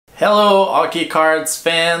Hello hockey cards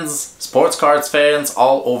fans, sports cards fans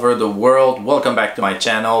all over the world. Welcome back to my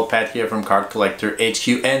channel. Pat here from Card Collector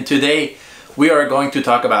HQ, and today we are going to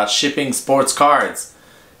talk about shipping sports cards.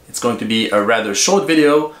 It's going to be a rather short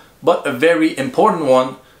video, but a very important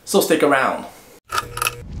one, so stick around.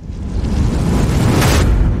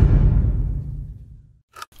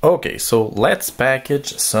 Okay, so let's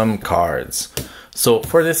package some cards. So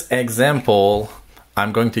for this example,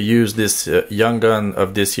 I'm going to use this young gun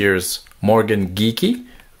of this year's Morgan Geekie.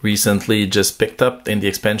 Recently just picked up in the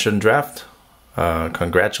expansion draft.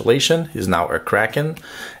 Congratulations, he's now a Kraken.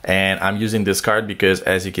 And I'm using this card because,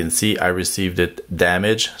 as you can see, I received it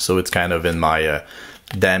damaged. So it's kind of in my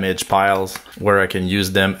damage piles where I can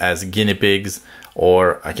use them as guinea pigs,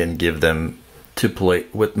 or I can give them to play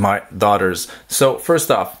with my daughters. So first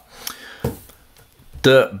off,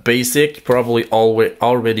 the basic, probably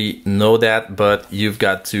already know that, but you've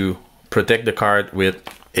got to protect the card with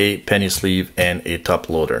a penny sleeve and a top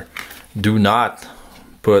loader. Do not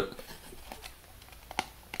put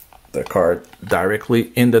the card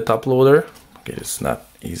directly in the top loader. Okay, it's not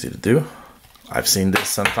easy to do. I've seen this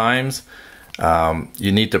sometimes.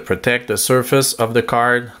 You need to protect the surface of the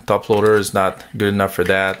card. Top loader is not good enough for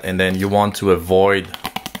that. And then you want to avoid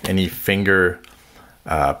any finger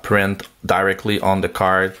print directly on the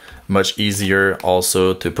card. Much easier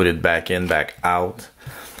also to put it back in, back out.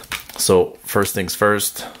 So first things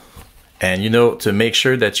first, and to make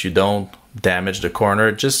sure that you don't damage the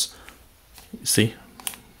corner, just see,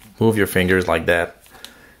 move your fingers like that,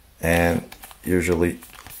 and usually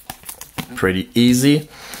pretty easy.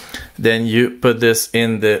 Then you put this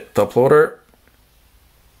in the top loader.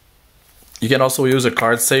 You can also use a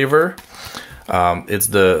card saver. It's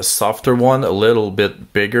the softer one, a little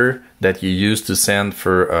bit bigger, that you use to send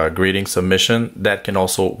for grading submission. That can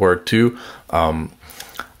also work too.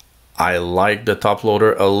 I like the top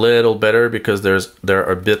loader a little better because they're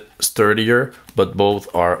a bit sturdier, but both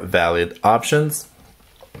are valid options.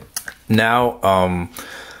 Now,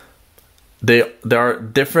 there are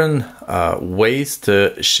different ways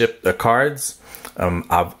to ship the cards.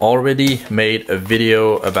 I've already made a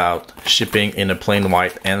video about shipping in a plain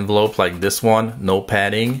white envelope like this one, no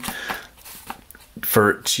padding,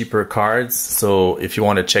 for cheaper cards. So if you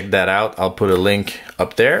want to check that out, I'll put a link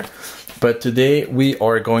up there. But today we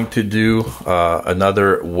are going to do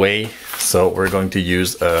another way. So we're going to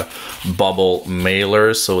use a bubble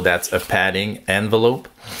mailer. So that's a padding envelope.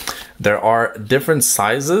 There are different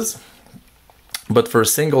sizes, but for a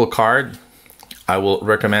single card, I will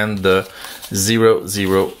recommend the 000,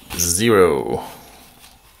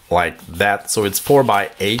 like that. So it's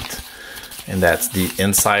 4x8, and that's the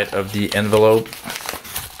inside of the envelope.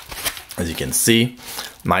 As you can see,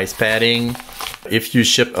 nice padding. If you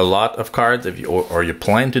ship a lot of cards, or you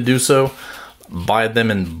plan to do so, buy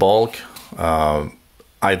them in bulk,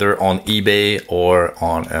 either on eBay or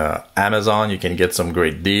on Amazon. You can get some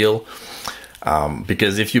great deal,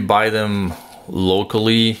 because if you buy them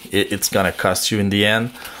locally, it's gonna cost you in the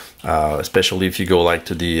end, especially if you go like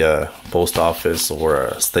to the post office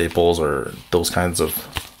or Staples or those kinds of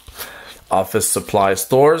office supply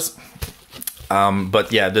stores.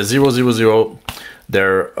 But yeah, the 000,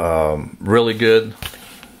 they're really good.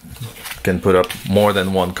 You can put up more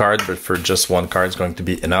than one card, but for just one card it's going to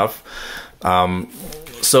be enough.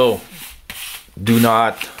 So do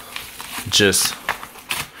not just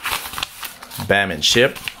bam and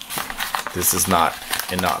ship. This is not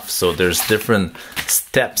enough. So there's different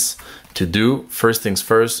steps to do. First things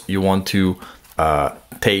first, you want to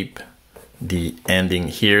tape the ending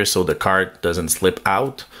here so the card doesn't slip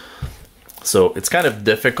out. So it's kind of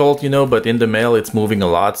difficult, but in the mail it's moving a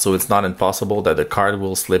lot, so it's not impossible that the card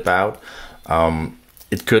will slip out.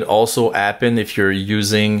 It could also happen if you're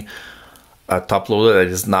using a top loader that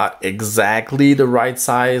is not exactly the right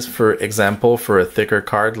size, for example, for a thicker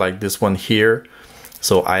card like this one here.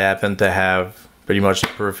 So I happen to have pretty much the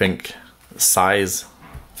perfect size.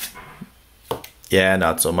 Yeah,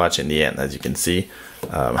 not so much in the end, as you can see.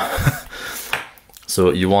 So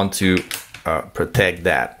you want to protect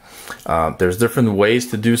that. There's different ways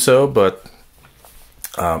to do so, but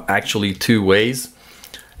actually two ways.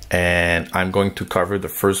 And I'm going to cover the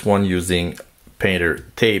first one using painter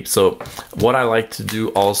tape. So what I like to do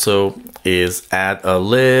also is add a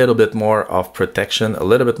little bit more of protection, a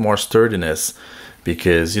little bit more sturdiness,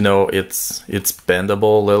 because it's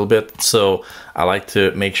bendable a little bit. So I like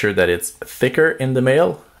to make sure that it's thicker in the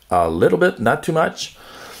mail, a little bit, not too much.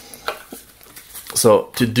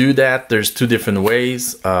 So to do that, there's two different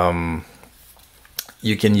ways.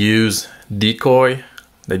 You can use decoy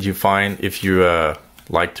that you find if you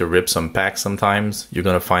like to rip some packs sometimes, you're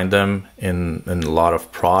gonna find them in a lot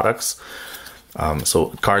of products. So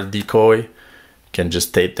card decoy, can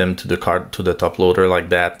just tape them to the card, to the top loader like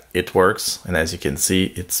that. It works, and as you can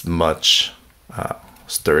see, it's much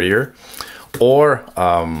sturdier. Or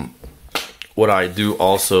what I do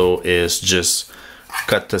also is just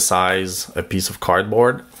cut to size a piece of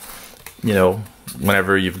cardboard. You know,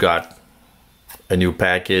 whenever you've got a new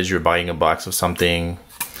package, you're buying a box of something,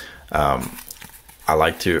 I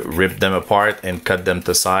like to rip them apart and cut them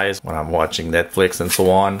to size. When I'm watching Netflix and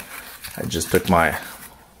so on, I just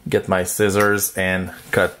get my scissors and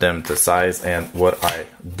cut them to size. And what I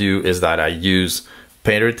do is that I use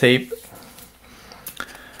painter tape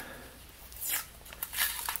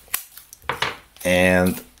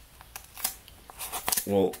and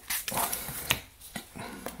we'll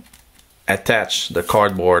attach the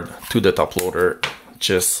cardboard to the top loader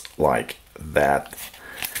just like that.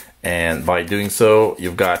 And by doing so,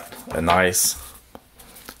 you've got a nice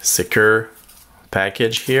secure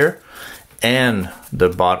package here, and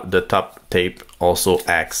the top tape also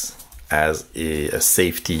acts as a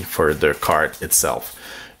safety for the card itself.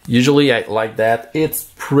 Usually I like that.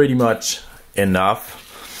 It's pretty much enough.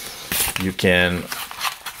 You can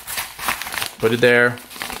put it there,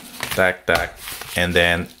 tack, tack, and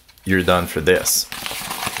then you're done for this.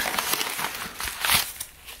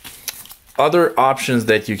 Other options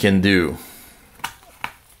that you can do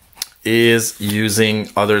is using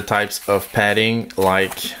other types of padding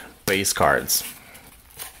like base cards.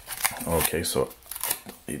 Okay, so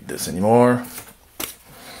don't need this anymore.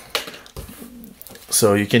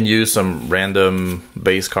 So you can use some random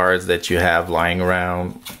base cards that you have lying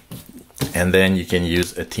around, and then you can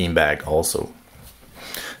use a team bag also.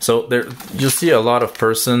 So there, you'll see a lot of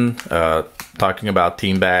person talking about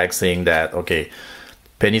team bags, saying that, okay,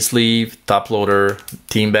 penny sleeve, top loader,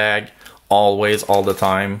 team bag, always, all the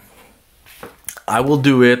time. I will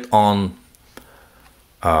do it on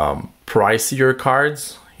pricier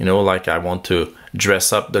cards, you know, like I want to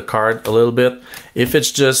dress up the card a little bit. If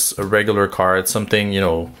it's just a regular card, something, you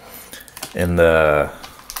know, in the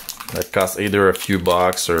that costs either a few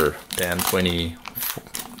bucks or 10, 20,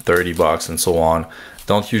 30 bucks and so on,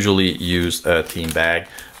 don't usually use a team bag.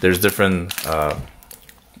 There's different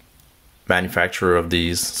manufacturer of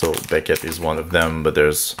these, so Beckett is one of them, but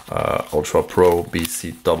there's Ultra Pro,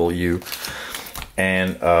 BCW,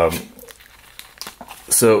 and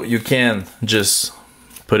so you can just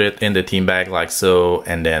put it in the team bag like so,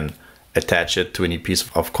 and then attach it to any piece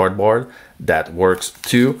of cardboard. That works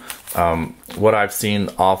too. What I've seen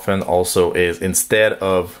often also is, instead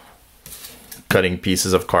of cutting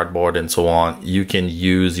pieces of cardboard and so on, you can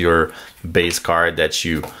use your base card that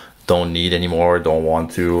you don't need anymore, don't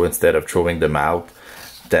want to, instead of throwing them out.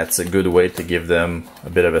 That's a good way to give them a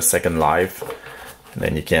bit of a second life. And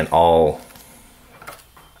then you can all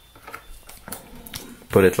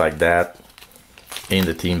put it like that in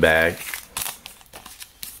the team bag,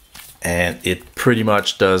 and it pretty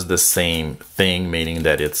much does the same thing, meaning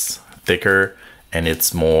that it's thicker and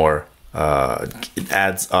it's more it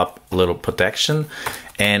adds up a little protection.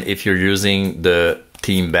 And if you're using the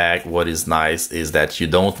team bag, what is nice is that you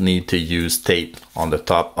don't need to use tape on the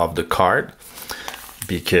top of the card,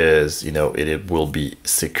 because you know it will be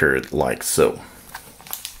secured like so.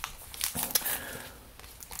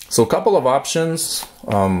 So a couple of options.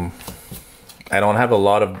 I don't have a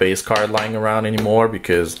lot of base card lying around anymore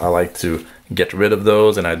because I like to get rid of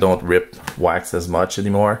those, and I don't rip wax as much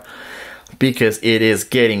anymore because it is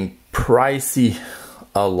getting pricey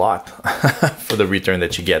a lot for the return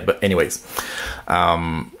that you get. But anyways,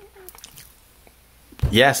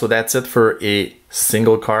 yeah, so that's it for a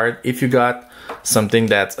single card. If you got something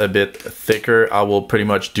that's a bit thicker, I will pretty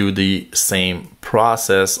much do the same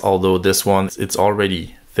process, although this one, it's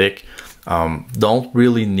already thick. Don't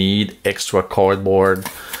really need extra cardboard.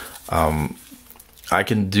 I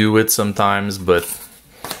can do it sometimes, but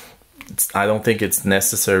I don't think it's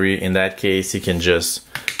necessary. In that case, you can just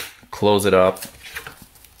close it up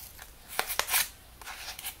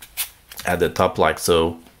at the top like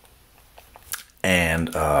so,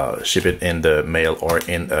 and ship it in the mail or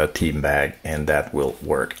in a team bag, and that will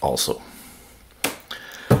work also.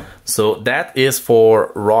 So that is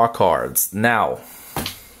for raw cards. Now,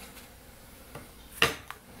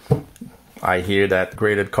 I hear that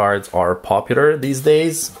graded cards are popular these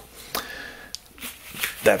days.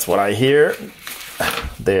 That's what I hear.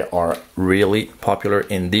 They are really popular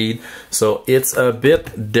indeed. So it's a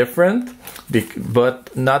bit different,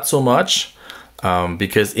 but not so much,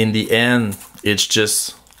 because in the end, it's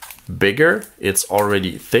just bigger. It's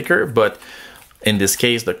already thicker, but In this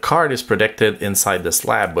case, the card is protected inside the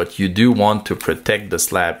slab, but you do want to protect the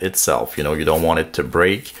slab itself. You know, you don't want it to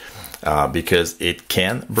break because it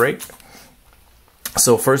can break.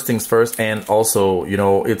 So first things first, and also, you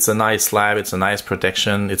know, it's a nice slab, it's a nice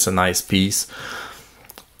protection, it's a nice piece.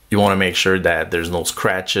 You want to make sure that there's no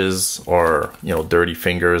scratches or, you know, dirty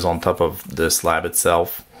fingers on top of the slab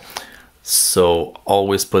itself. So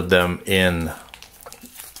always put them in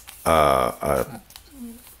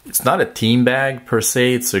it's not a team bag per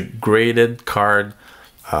se, it's a graded card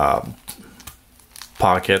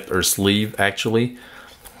pocket or sleeve actually.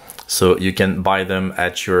 So you can buy them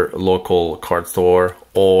at your local card store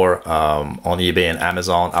or on eBay and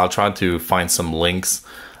Amazon. I'll try to find some links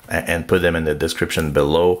and put them in the description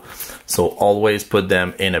below. So always put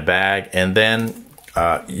them in a bag, and then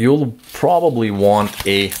you'll probably want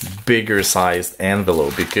a bigger sized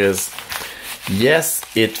envelope because yes,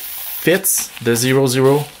 it fits the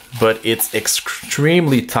 00, but it's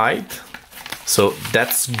extremely tight. So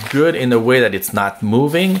that's good in a way that it's not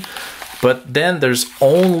moving. But then there's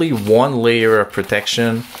only one layer of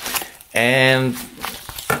protection, and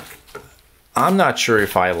I'm not sure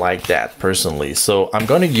if I like that personally. So I'm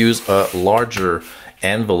going to use a larger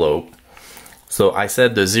envelope. So I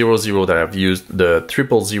said the 00 that I've used, the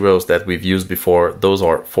 000s that we've used before, those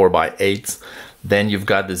are 4x8. Then you've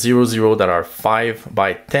got the 00 that are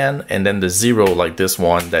 5x10, and then the 0 like this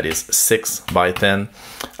one that is 6x10.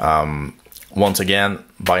 Once again,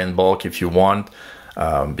 buy in bulk if you want.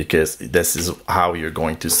 Because this is how you're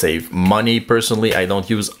going to save money. Personally, I don't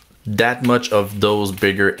use that much of those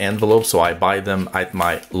bigger envelopes, so I buy them at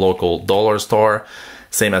my local dollar store.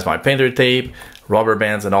 Same as my painter tape, rubber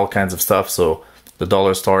bands, and all kinds of stuff. So the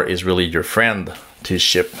dollar store is really your friend to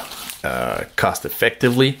ship cost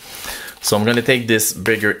effectively. So I'm going to take this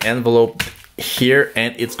bigger envelope here,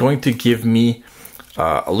 and it's going to give me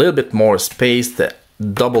a little bit more space to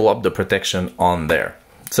double up the protection on there.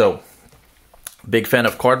 So big fan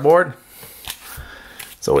of cardboard.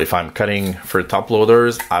 So if I'm cutting for top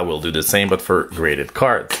loaders, I will do the same, but for graded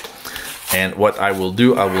cards. And what I will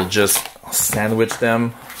do, I will just sandwich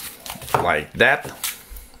them like that.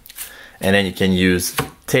 And then you can use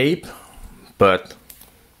tape, but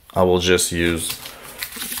I will just use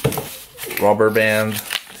rubber band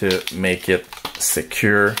to make it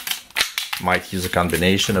secure. Might use a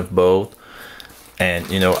combination of both. And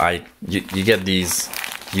you know, you get these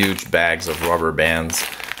huge bags of rubber bands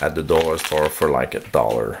at the dollar store for like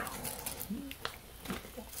 $1.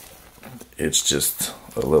 It's just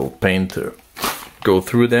a little pain to go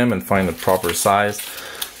through them and find the proper size.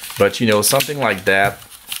 But you know, something like that,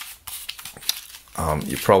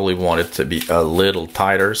 you probably want it to be a little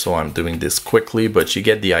tighter, so I'm doing this quickly, but you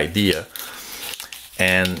get the idea.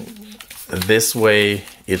 And this way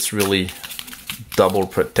it's really double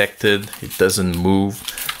protected, it doesn't move.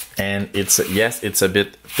 And it's, yes, it's a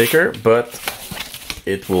bit thicker, but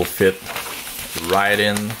it will fit right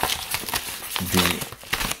in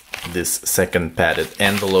this second padded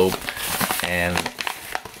envelope, and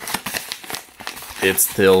it's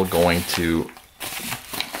still going to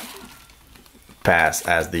pass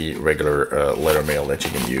as the regular letter mail that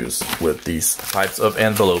you can use with these types of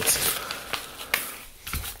envelopes.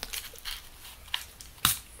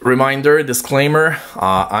 Reminder, disclaimer,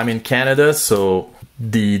 I'm in Canada, so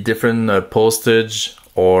the different postage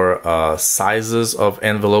or sizes of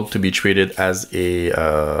envelope to be treated as a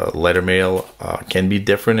letter mail can be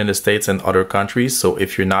different in the States and other countries. So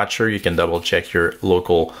if you're not sure, you can double check your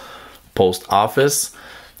local post office.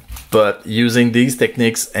 But using these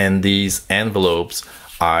techniques and these envelopes,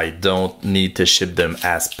 I don't need to ship them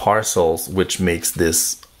as parcels, which makes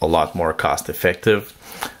this a lot more cost effective.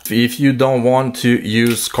 If you don't want to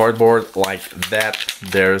use cardboard like that,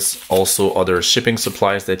 there's also other shipping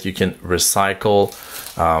supplies that you can recycle.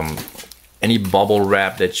 Any bubble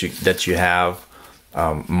wrap that you have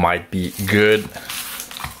might be good,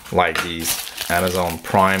 like these Amazon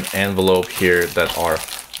Prime envelope here that are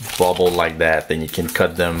bubble like that. Then you can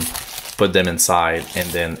cut them, put them inside, and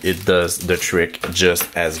then it does the trick just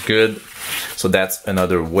as good. So that's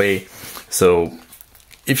another way. So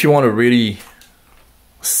if you want to really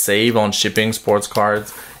save on shipping sports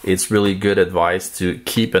cards, it's really good advice to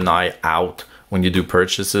keep an eye out when you do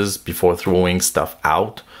purchases before throwing stuff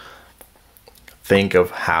out. Think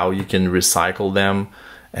of how you can recycle them,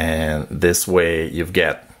 and this way you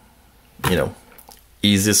get, you know,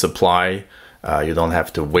 easy supply. You don't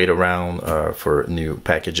have to wait around for new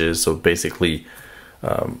packages. So basically,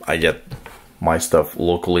 I get my stuff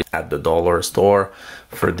locally at the dollar store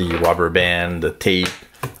for the rubber band, the tape,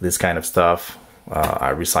 this kind of stuff.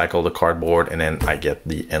 I recycle the cardboard, and then I get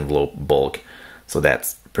the envelope bulk. So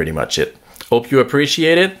that's pretty much it. Hope you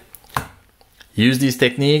appreciate it. Use these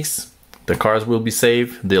techniques. The cars will be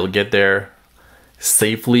safe. They'll get there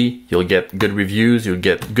safely. You'll get good reviews. You'll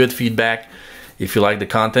get good feedback. If you like the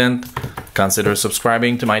content, consider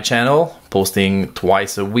subscribing to my channel. Posting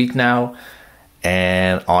twice a week now.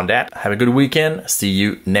 And on that, have a good weekend. See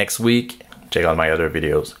you next week. Check out my other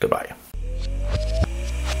videos. Goodbye.